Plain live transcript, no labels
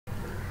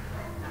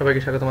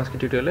সবাইকে স্বাগতম আজকে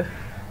টিউটোরিয়ালে।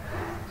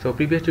 সো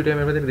প্রিভিয়াস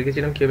টিউটোরিয়ালে আমরা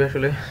দেখেছিলাম কীভাবে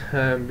আসলে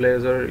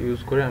ব্লেজার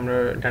ইউজ করে আমরা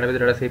ডাটাবেজে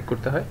ডাটা সেভ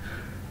করতে হয়।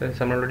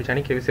 আমরা অলরেডি জানি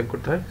কীভাবে সেভ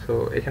করতে হয়। সো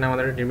এখানে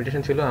আমাদের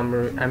লিমিটেশন ছিল,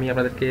 আমি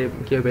আপনাদেরকে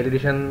কীভাবে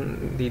ভ্যালিডেশন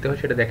দিতে হয়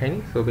সেটা দেখাইনি।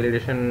 সো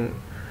ভ্যালিডেশন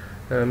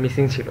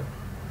মিসিং ছিল।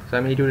 সো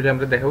আমি এই টিউটোরিয়ালে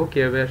আমরা দেখাবো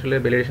কীভাবে আসলে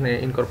ভ্যালিডেশন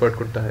ইনকর্পোরেট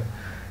করতে হয়।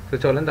 তো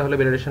চলেন তাহলে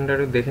ভ্যালিডেশনটা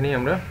দেখে নিই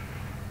আমরা।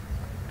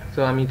 সো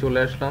আমি চলে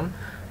আসলাম,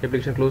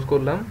 অ্যাপ্লিকেশন ক্লোজ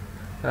করলাম,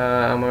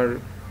 আমার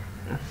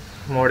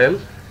মডেল।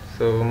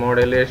 সো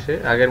মডেলে এসে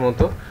আগের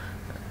মতো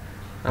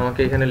আমাকে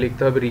এখানে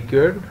লিখতে হবে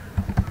রিকোয়ার্ড।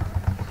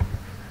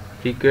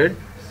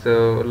 সো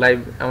লাইভ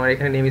আমার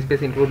এখানে নেম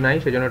স্পেস ইনক্লুড নাই,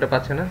 সেজন্য ওটা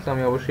পাচ্ছে না। সো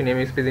আমি অবশ্যই নেম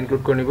স্পেস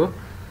ইনক্লুড করে নিব।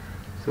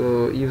 So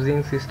using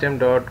system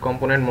dot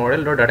component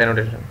model dot data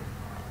annotation.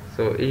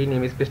 So এই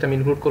নেম স্পেসটা আমি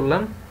ইনক্লুড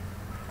করলাম।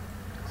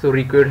 সো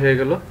রিকোয়ার্ড হয়ে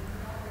গেল।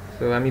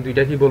 সো আমি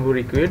দুইটা কি বলবো,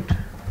 রিকোয়ার্ড।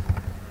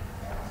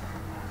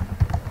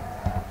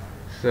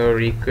 সো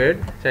রিকোয়ার্ড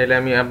চাইলে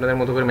আমি আপনাদের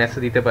মতো করে মেসেজ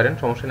দিতে পারেন,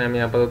 সমস্যা নেই। আমি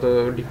আপাতত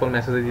ডিফল্ট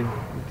মেসেজ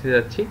দিতে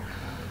যাচ্ছি।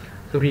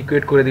 তো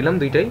রিকোয়েট করে দিলাম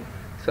দুইটাই।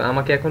 সো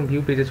আমাকে এখন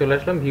ভিউ পেজে চলে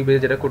আসলাম। ভিউ পেজে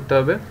যেটা করতে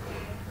হবে,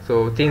 সো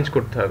চেঞ্জ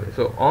করতে হবে।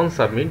 সো অন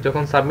সাবমিট,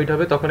 যখন সাবমিট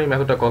হবে তখন এই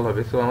মেথডটা কল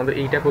হবে। সো আমাদের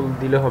এইটা কল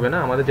দিলে হবে না,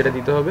 আমাদের যেটা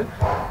দিতে হবে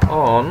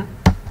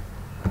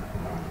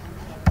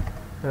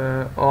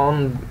অন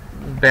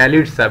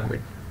ভ্যালিড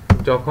সাবমিট।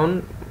 যখন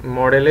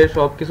মডেলে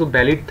সব কিছু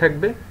ভ্যালিড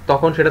থাকবে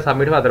তখন সেটা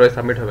সাবমিট হবে, আদারওয়াইজ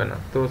সাবমিট হবে না।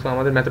 তো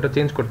আমাদের মেথডটা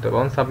চেঞ্জ করতে হবে,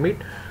 on submit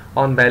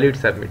on valid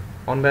submit.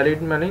 On valid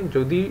মানে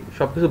যদি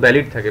সব কিছু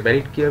ভ্যালিড থাকে।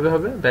 ভ্যালিড কীভাবে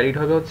হবে? ভ্যালিড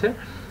হবে হচ্ছে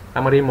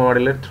আমার এই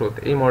মডেলের থ্রুতে,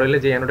 এই মডেলে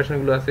যে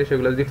অ্যানোটেশনগুলো আছে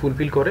সেগুলো যদি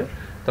ফুলফিল করে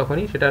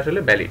তখনই সেটা আসলে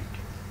ভ্যালিড,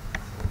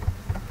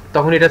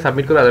 তখন এটা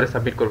সাবমিট করবে, আদারওয়াইজ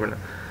সাবমিট করবে না।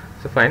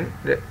 সো ফাইন,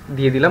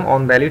 দিয়ে দিলাম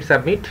অন ভ্যালিড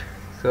সাবমিট।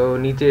 সো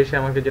নিচে এসে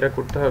আমাকে যেটা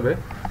করতে হবে,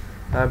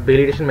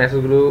 ভ্যালিডেশন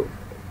মেসেজগুলো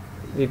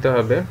দিতে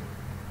হবে।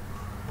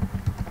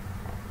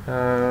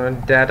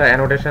 ডাটা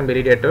অ্যানোটেশন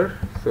ভ্যালিডেটর,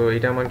 সো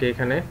এটা আমাকে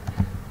এখানে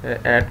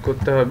অ্যাড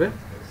করতে হবে।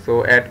 সো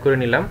অ্যাড করে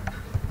নিলাম।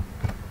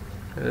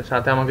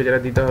 সাথে আমাকে যেটা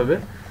দিতে হবে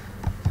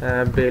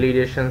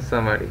validation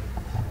summary.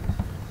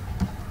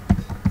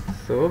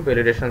 So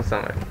validation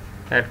summary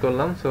add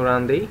করলাম। সো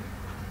রান দেই।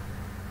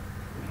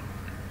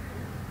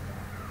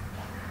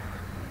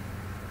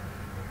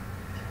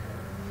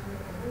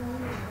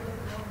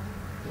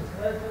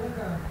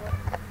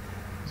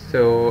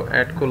 সো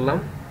অ্যাড করলাম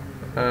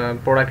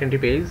প্রোডাক্ট এন্ট্রি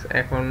পেজ।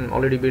 এখন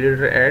already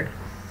validator add,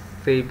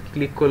 save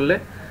click করলে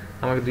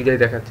আমাকে দুইটাই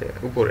দেখাচ্ছে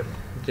উপরে,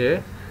 যে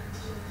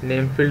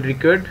name field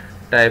required,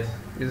 type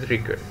is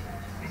required.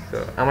 তো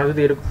আমার যদি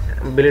এরকম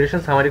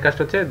ভ্যালিডেশন সামারির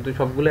কাজটা হচ্ছে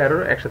সবগুলো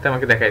এরর একসাথে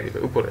আমাকে দেখাই দিবে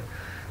উপরে।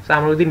 সো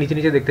আমরা যদি নিচে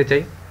নিচে দেখতে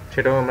চাই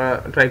সেটাও আমরা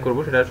ট্রাই করবো।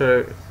 সেটা আসলে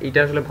এইটা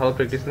আসলে ভালো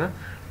প্র্যাকটিস না,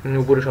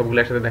 উপরে সবগুলো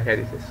একসাথে দেখাই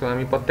দিচ্ছে। সো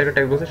আমি প্রত্যেকটা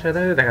টেক্সট বক্সের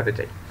সাথে দেখাতে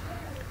চাই।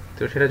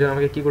 তো সেটার জন্য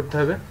আমাকে কী করতে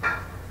হবে,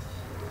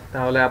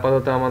 তাহলে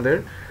আপাতত আমাদের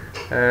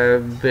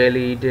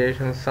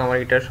ভ্যালিডেশন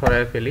সামারিটা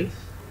সরায়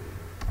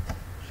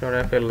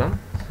ফেললাম।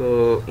 সো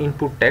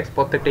ইনপুট ট্যাক্স,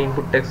 প্রত্যেকটা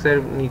ইনপুট ট্যাক্সের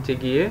নিচে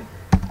গিয়ে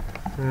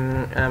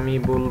আমি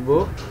বলবো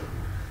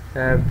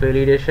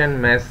ভ্যালিডেশন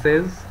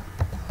মেসেজ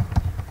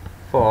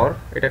ফর,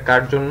 এটা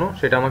কার জন্য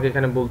সেটা আমাকে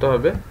এখানে বলতে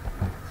হবে।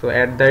 সো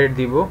 @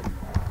 দিব,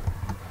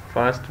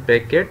 first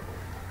bracket,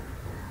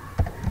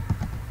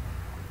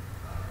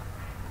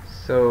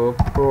 so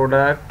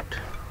product,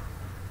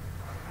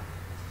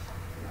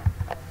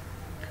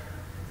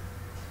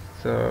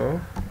 so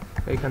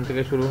এইখান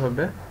থেকে শুরু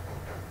হবে।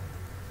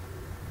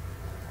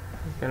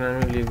 এখানে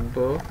আমি লিখব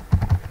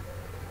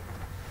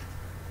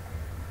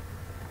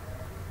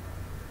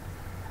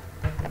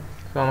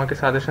তো আমাকে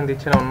সাজেশন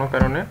দিচ্ছে না অন্য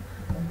কারণে।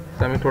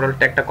 তো আমি টোটাল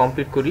ট্যাগটা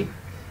কমপ্লিট করি।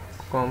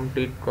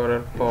 কমপ্লিট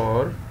করার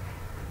পর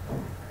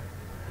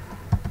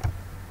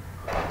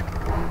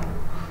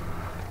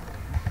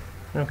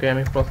ওকে,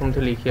 আমি প্রথম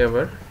থেকে লিখি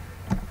আবার।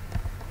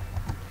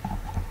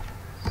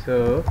 So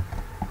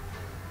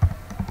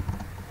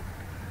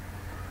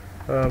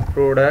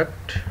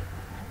product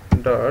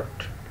dot,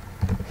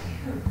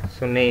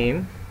 so name,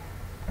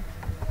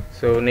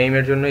 so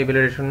নেমের জন্য এই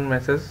ভ্যালিডেশন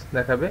মেসেজ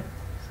দেখাবে।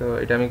 সো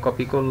এটা আমি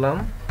কপি করলাম।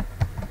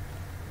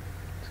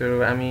 সো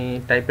আমি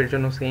টাইপের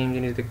জন্য সেম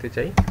জিনিস দেখতে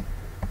চাই।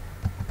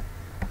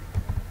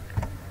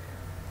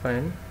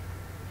 ফাইন,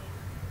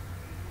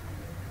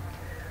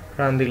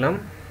 রান দিলাম।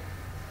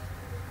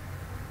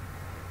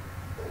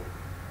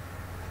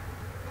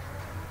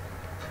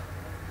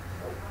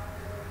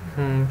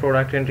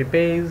 Product entry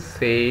page,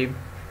 save,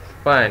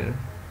 fine,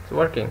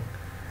 working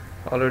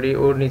already.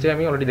 ওর নিচে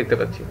আমি অলরেডি দেখতে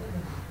পাচ্ছি।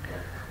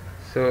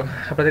 সো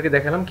আপনাদেরকে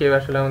দেখালাম কীভাবে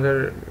আসলে আমাদের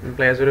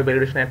ব্লেজারে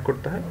ভ্যালিডেশন অ্যাড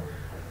করতে হয়।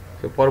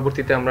 তো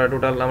পরবর্তীতে আমরা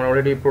আমরা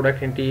অলরেডি প্রোডাক্ট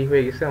এন্ট্রি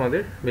হয়ে গেছে,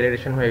 আমাদের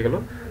ভ্যালিডেশন হয়ে গেল।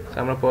 সো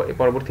আমরা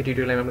পরবর্তী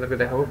টিউটোরিয়ালে আমি আপনাদেরকে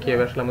দেখাবো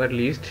কীভাবে আসলে আমাদের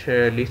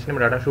লিস্ট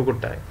আমরা ডাটা শুরু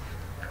করতে হয়।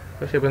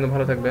 তো সে পর্যন্ত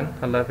ভালো থাকবেন।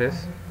 আল্লাহ হাফেজ।